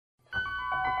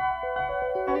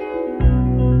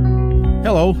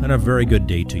Hello, and a very good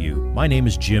day to you. My name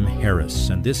is Jim Harris,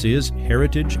 and this is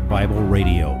Heritage Bible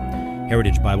Radio.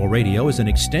 Heritage Bible Radio is an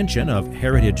extension of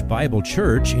Heritage Bible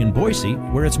Church in Boise,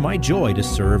 where it's my joy to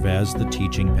serve as the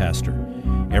teaching pastor.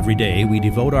 Every day, we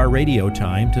devote our radio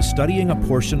time to studying a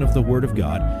portion of the Word of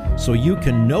God so you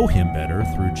can know Him better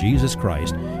through Jesus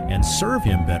Christ and serve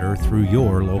Him better through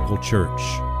your local church.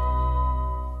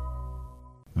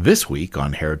 This week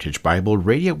on Heritage Bible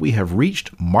Radio, we have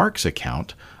reached Mark's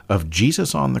account of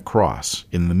Jesus on the cross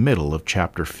in the middle of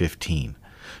chapter 15.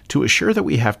 To assure that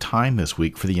we have time this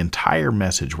week for the entire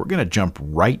message, we're going to jump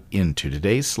right into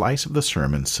today's slice of the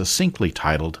sermon, succinctly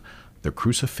titled, The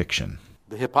Crucifixion.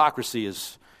 The hypocrisy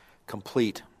is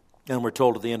complete. And we're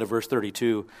told at the end of verse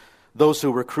 32, those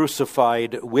who were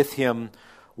crucified with him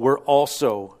were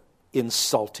also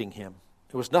insulting him.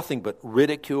 It was nothing but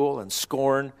ridicule and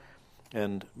scorn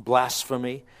and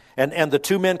blasphemy. And the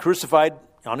two men crucified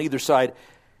on either side,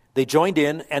 they joined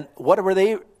in, and what were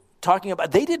they talking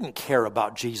about? They didn't care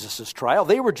about Jesus' trial.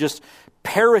 They were just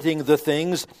parroting the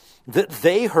things that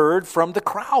they heard from the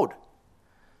crowd.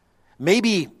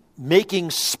 Maybe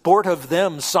making sport of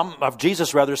them,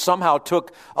 somehow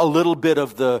took a little bit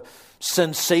of the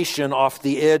sensation off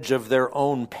the edge of their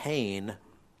own pain.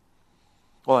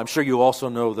 Well, I'm sure you also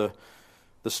know the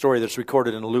story that's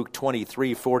recorded in Luke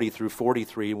 23, 40 through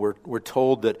 43. We're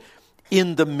told that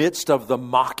in the midst of the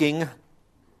mocking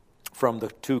from the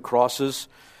two crosses,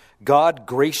 God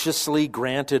graciously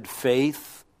granted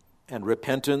faith and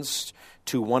repentance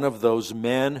to one of those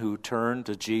men who turned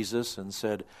to Jesus and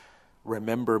said,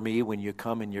 "Remember me when you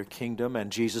come in your kingdom."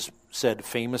 And Jesus said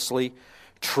famously,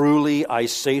 "Truly I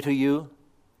say to you,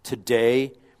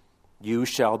 today you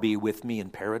shall be with me in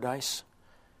paradise."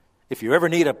 If you ever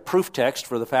need a proof text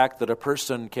for the fact that a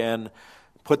person can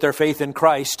put their faith in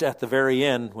Christ at the very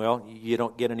end, well, you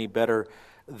don't get any better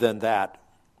than that.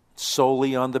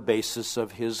 Solely on the basis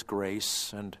of His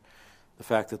grace and the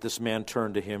fact that this man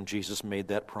turned to Him, Jesus made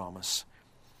that promise.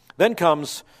 Then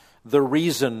comes the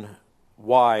reason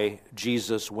why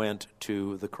Jesus went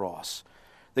to the cross.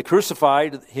 They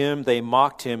crucified Him, they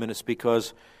mocked Him, and it's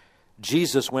because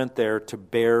Jesus went there to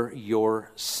bear your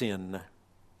sin.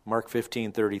 Mark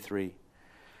 15:33.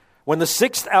 When the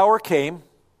 6th hour came,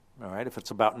 all right, if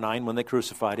it's about 9 when they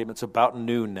crucified Him, it's about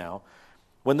noon now.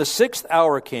 When the 6th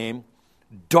hour came,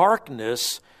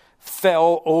 darkness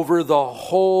fell over the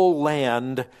whole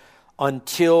land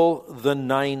until the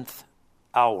 9th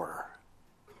hour.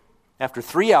 After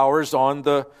 3 hours on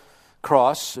the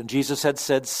cross, and Jesus had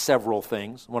said several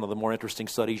things. One of the more interesting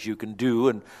studies you can do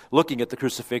in looking at the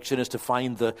crucifixion is to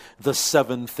find the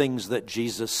 7 things that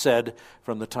Jesus said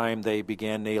from the time they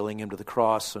began nailing Him to the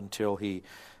cross until he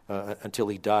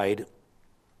died.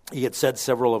 He had said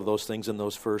several of those things in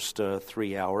those first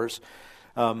 3 hours.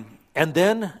 And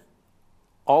then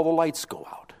all the lights go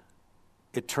out.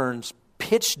 It turns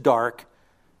pitch dark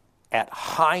at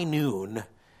high noon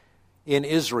in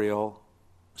Israel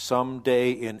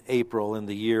someday in April in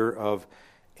the year of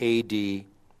AD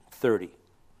 30.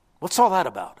 What's all that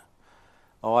about?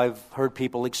 Oh, I've heard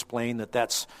people explain that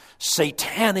that's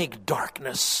satanic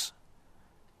darkness.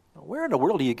 Where in the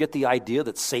world do you get the idea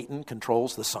that Satan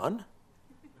controls the sun?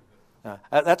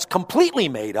 That's completely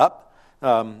made up.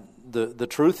 The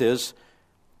truth is,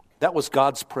 that was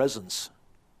God's presence.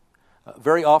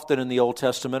 Very often in the Old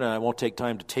Testament, and I won't take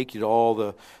time to take you to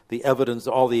all the evidence,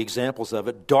 all the examples of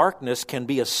it, darkness can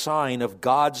be a sign of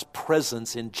God's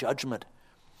presence in judgment.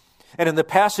 And in the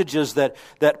passages that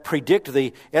predict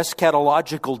the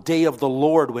eschatological day of the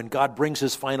Lord when God brings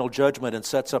His final judgment and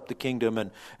sets up the kingdom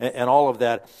and all of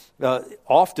that,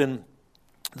 often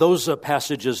those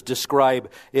passages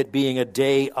describe it being a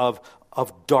day of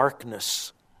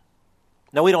darkness.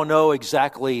 Now, we don't know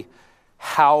exactly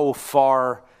how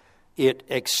far it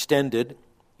extended.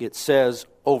 It says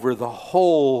over the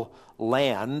whole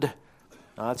land.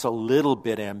 Now, that's a little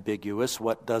bit ambiguous.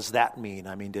 What does that mean?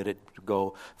 I mean, did it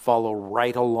follow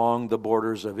right along the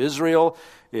borders of Israel?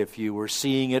 If you were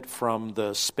seeing it from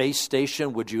the space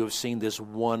station, would you have seen this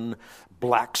one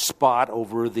black spot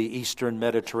over the eastern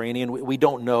Mediterranean? We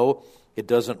don't know. It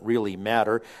doesn't really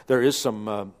matter. There is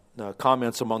some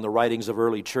comments among the writings of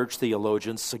early church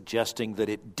theologians suggesting that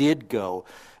it did go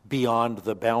beyond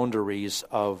the boundaries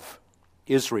of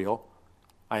Israel.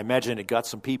 I imagine it got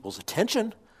some people's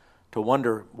attention to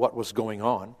wonder what was going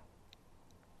on.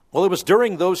 Well, it was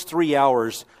during those 3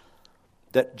 hours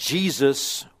that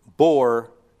Jesus bore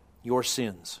your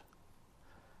sins.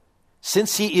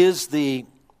 Since He is the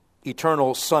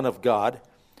eternal Son of God,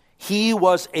 He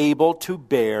was able to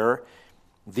bear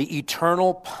the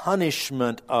eternal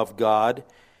punishment of God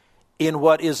in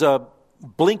what is a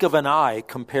blink of an eye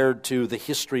compared to the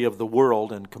history of the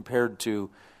world and compared to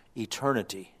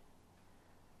eternity.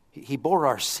 He bore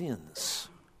our sins.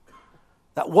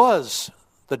 That was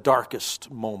the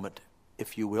darkest moment,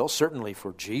 if you will, certainly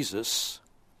for Jesus.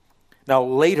 Now,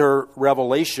 later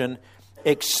Revelation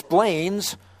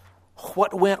explains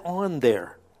what went on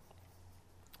there.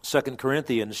 2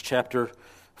 Corinthians chapter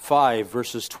 5,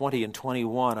 verses 20 and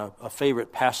 21, a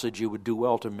favorite passage you would do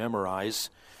well to memorize,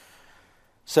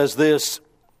 says this,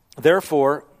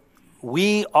 "Therefore,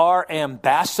 we are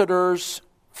ambassadors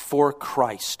for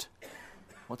Christ."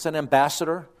 What's an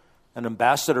ambassador? An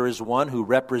ambassador is one who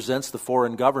represents the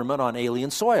foreign government on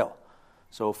alien soil.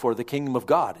 So for the kingdom of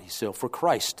God, so for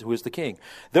Christ, who is the king.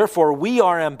 "Therefore, we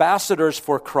are ambassadors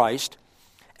for Christ,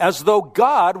 as though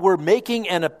God were making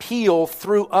an appeal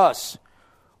through us.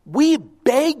 We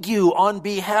beg you on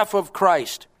behalf of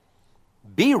Christ,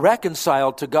 be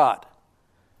reconciled to God."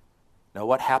 Now,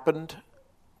 what happened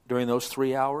during those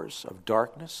 3 hours of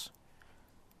darkness?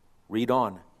 Read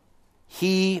on.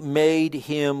 "He made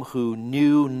him who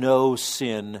knew no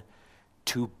sin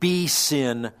to be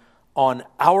sin on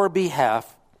our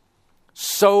behalf,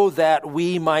 so that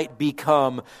we might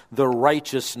become the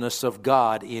righteousness of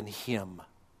God in him."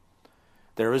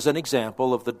 There is an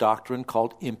example of the doctrine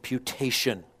called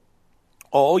imputation.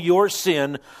 All your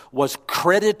sin was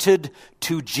credited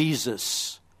to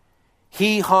Jesus.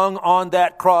 He hung on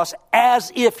that cross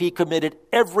as if he committed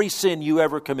every sin you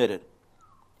ever committed.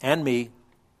 And me,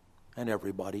 and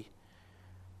everybody.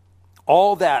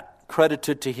 All that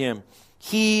credited to him.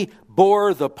 He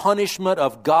bore the punishment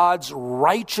of God's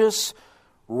righteous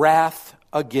wrath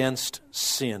against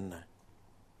sin.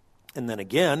 And then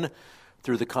again,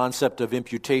 through the concept of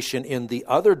imputation in the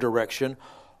other direction,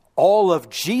 all of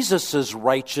Jesus'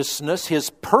 righteousness, his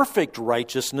perfect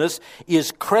righteousness,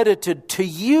 is credited to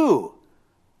you.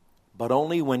 But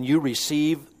only when you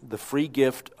receive the free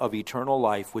gift of eternal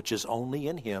life, which is only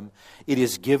in him. It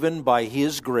is given by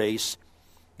his grace.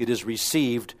 It is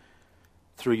received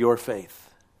through your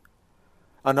faith.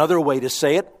 Another way to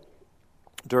say it,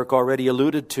 Dirk already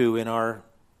alluded to in our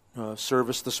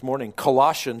service this morning,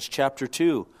 Colossians chapter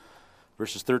 2,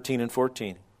 verses 13 and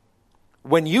 14.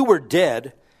 "When you were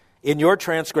dead in your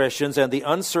transgressions and the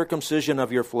uncircumcision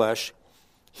of your flesh,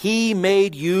 he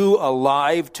made you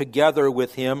alive together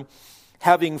with him,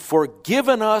 having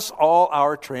forgiven us all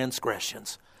our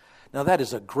transgressions." Now that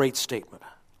is a great statement.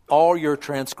 All your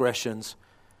transgressions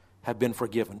have been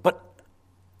forgiven.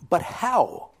 But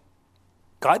how?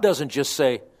 God doesn't just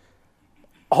say,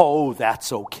 "Oh,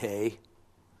 that's okay.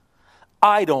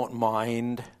 I don't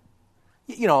mind.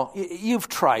 You know, you've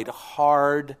tried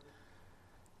hard."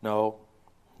 No,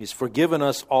 he's forgiven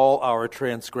us all our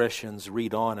transgressions.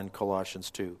 Read on in Colossians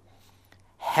 2.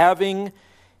 "Having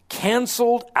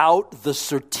canceled out the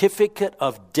certificate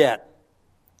of debt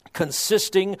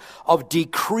consisting of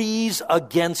decrees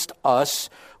against us,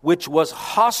 which was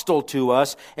hostile to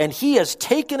us, and he has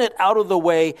taken it out of the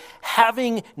way,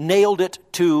 having nailed it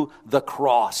to the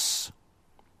cross."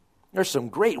 There's some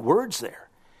great words there.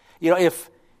 You know,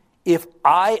 if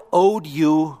I owed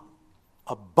you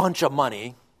a bunch of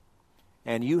money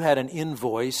and you had an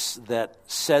invoice that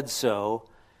said so,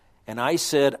 and I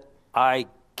said, "I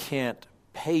can't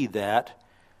pay that,"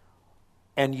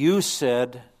 and you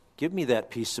said, "Give me that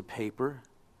piece of paper,"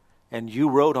 and you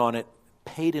wrote on it,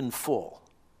 "Paid in full,"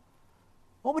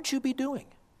 what would you be doing?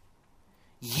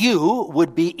 You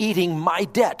would be eating my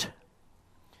debt.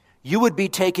 You would be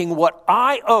taking what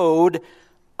I owed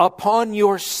upon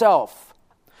yourself.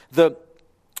 The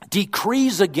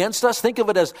decrees against us, think of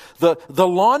it as the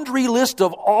laundry list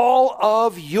of all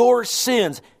of your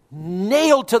sins,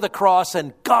 nailed to the cross,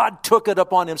 and God took it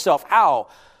upon himself. How?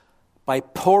 By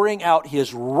pouring out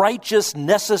his righteous,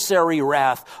 necessary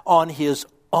wrath on his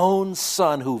own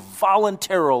Son, who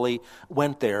voluntarily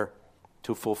went there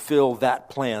to fulfill that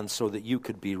plan so that you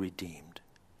could be redeemed.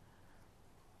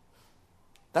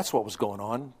 That's what was going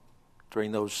on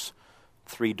during those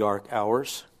 3 dark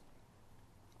hours.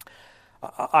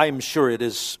 I'm sure it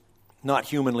is not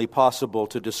humanly possible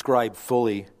to describe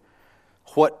fully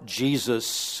what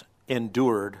Jesus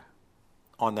endured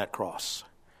on that cross.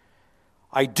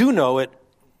 I do know it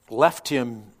left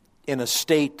him in a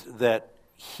state that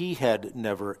he had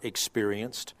never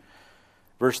experienced.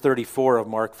 Verse 34 of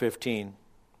Mark 15.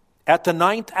 "At the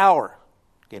 9th hour,"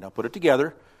 okay, now put it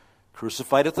together,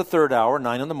 crucified at the 3rd hour,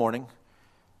 9 in the morning.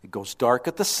 It goes dark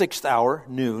at the 6th hour,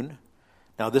 noon.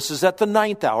 Now this is at the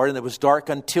 9th hour, and it was dark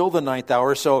until the 9th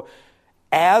hour. So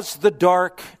as the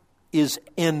dark is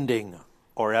ending,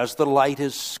 or as the light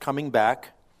is coming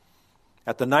back,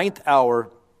 at the 9th hour,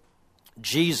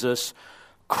 Jesus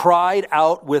cried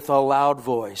out with a loud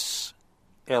voice,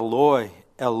 Eloi,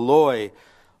 Eloi,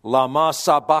 lama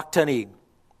sabachthani,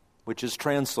 which is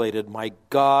translated, my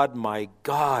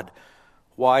God,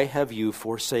 why have you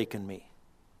forsaken me?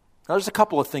 Now, there's a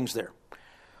couple of things there.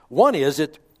 One is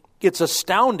it's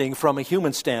astounding from a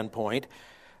human standpoint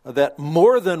that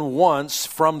more than once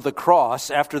from the cross,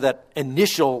 after that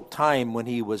initial time when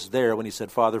he was there, when he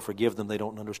said, Father, forgive them, they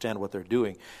don't understand what they're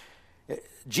doing,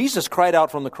 Jesus cried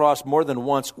out from the cross more than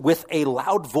once with a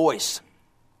loud voice.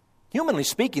 Humanly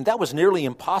speaking, that was nearly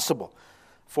impossible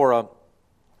for a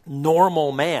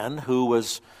normal man who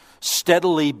was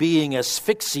steadily being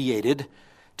asphyxiated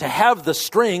to have the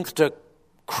strength to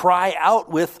cry out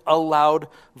with a loud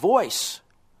voice.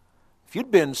 If you'd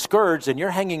been scourged and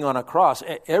you're hanging on a cross,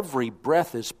 every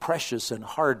breath is precious and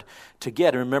hard to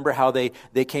get. And remember how they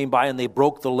came by and they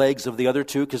broke the legs of the other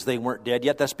two because they weren't dead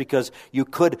yet? That's because you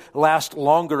could last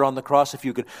longer on the cross if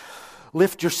you could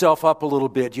lift yourself up a little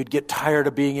bit. You'd get tired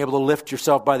of being able to lift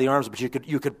yourself by the arms, but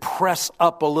you could press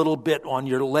up a little bit on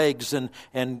your legs and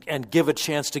give a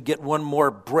chance to get one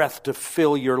more breath to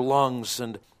fill your lungs.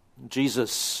 And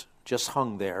Jesus just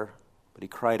hung there, but he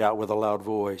cried out with a loud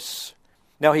voice.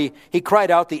 Now, he cried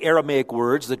out the Aramaic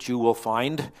words that you will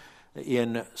find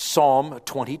in Psalm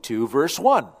 22, verse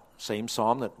 1, same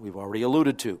psalm that we've already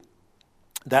alluded to.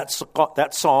 That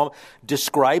psalm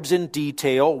describes in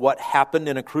detail what happened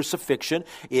in a crucifixion.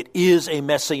 It is a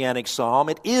messianic psalm.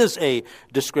 It is a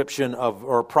description of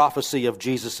or prophecy of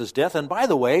Jesus' death. And by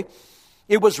the way,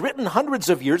 it was written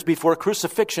hundreds of years before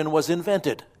crucifixion was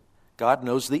invented. God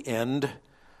knows the end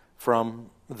from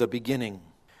the beginning.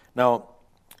 Now,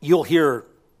 you'll hear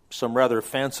some rather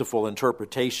fanciful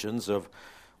interpretations of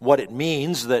what it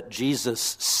means that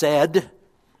Jesus said,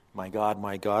 my God,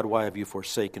 why have you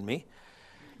forsaken me?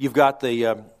 You've got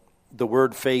the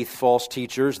word faith false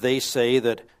teachers. They say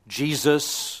that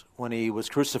Jesus, when he was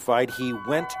crucified, he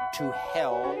went to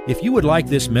hell. If you would like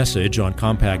this message on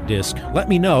compact disc, let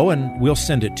me know and we'll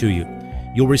send it to you.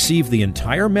 You'll receive the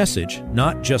entire message,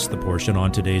 not just the portion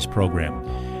on today's program.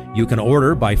 You can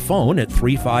order by phone at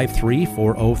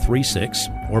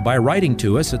 353-4036 or by writing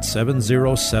to us at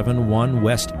 7071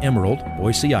 West Emerald,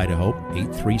 Boise, Idaho,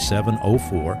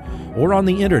 83704, or on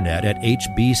the internet at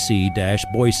hbc-boise.org.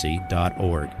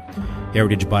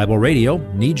 Heritage Bible Radio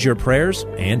needs your prayers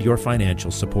and your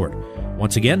financial support.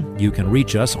 Once again, you can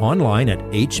reach us online at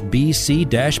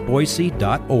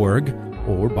hbc-boise.org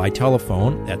or by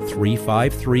telephone at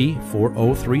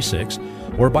 353-4036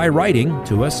 or by writing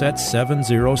to us at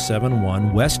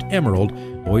 7071 West Emerald,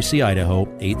 Boise, Idaho,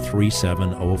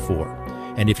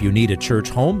 83704. And if you need a church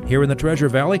home here in the Treasure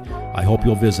Valley, I hope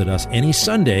you'll visit us any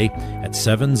Sunday at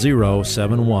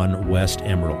 7071 West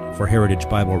Emerald. For Heritage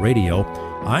Bible Radio,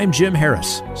 I'm Jim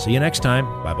Harris. See you next time.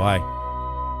 Bye-bye.